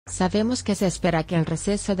Sabemos que se espera que el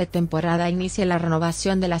receso de temporada inicie la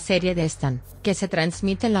renovación de la serie Destan, que se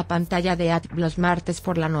transmite en la pantalla de Épico los martes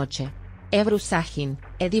por la noche. Ebru Sahin,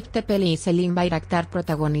 Edip Tepeli y Selim Bayraktar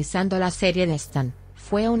protagonizando la serie Destan,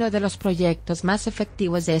 fue uno de los proyectos más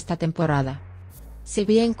efectivos de esta temporada. Si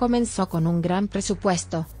bien comenzó con un gran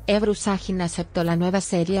presupuesto, Ebru Sahin aceptó la nueva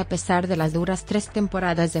serie a pesar de las duras 3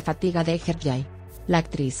 temporadas de fatiga de Herjay. La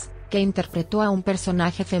actriz, que interpretó a un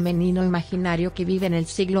personaje femenino imaginario que vive en el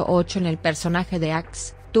siglo VIII en el personaje de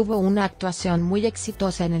Axe, tuvo una actuación muy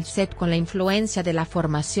exitosa en el set con la influencia de la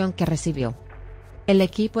formación que recibió. El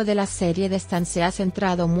equipo de la serie Destan se ha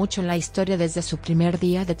centrado mucho en la historia desde su primer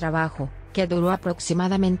día de trabajo, que duró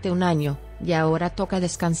aproximadamente un año, y ahora toca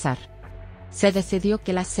descansar. Se decidió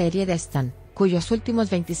que la serie Destan, cuyos últimos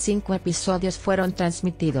 25 episodios fueron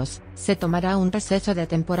transmitidos, se tomará un receso de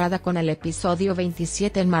temporada con el episodio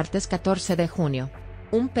 27 el martes 14 de junio.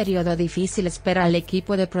 Un periodo difícil espera al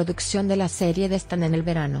equipo de producción de la serie Destan en el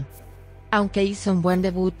verano. Aunque hizo un buen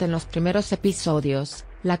debut en los primeros episodios,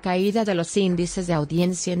 la caída de los índices de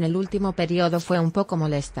audiencia en el último periodo fue un poco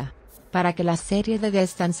molesta. Para que la serie de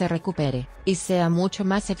Destan se recupere, y sea mucho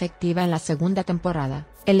más efectiva en la segunda temporada,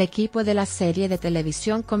 el equipo de la serie de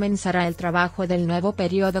televisión comenzará el trabajo del nuevo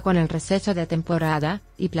periodo con el receso de temporada,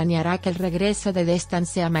 y planeará que el regreso de Destan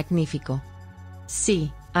sea magnífico.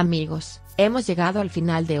 Sí, amigos, hemos llegado al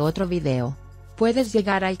final de otro video. Puedes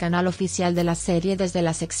llegar al canal oficial de la serie desde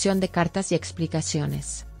la sección de cartas y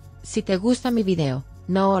explicaciones. Si te gusta mi video,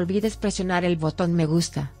 no olvides presionar el botón me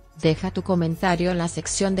gusta. Deja tu comentario en la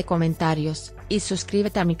sección de comentarios, y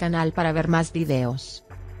suscríbete a mi canal para ver más videos.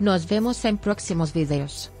 Nos vemos en próximos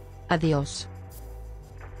videos. Adiós.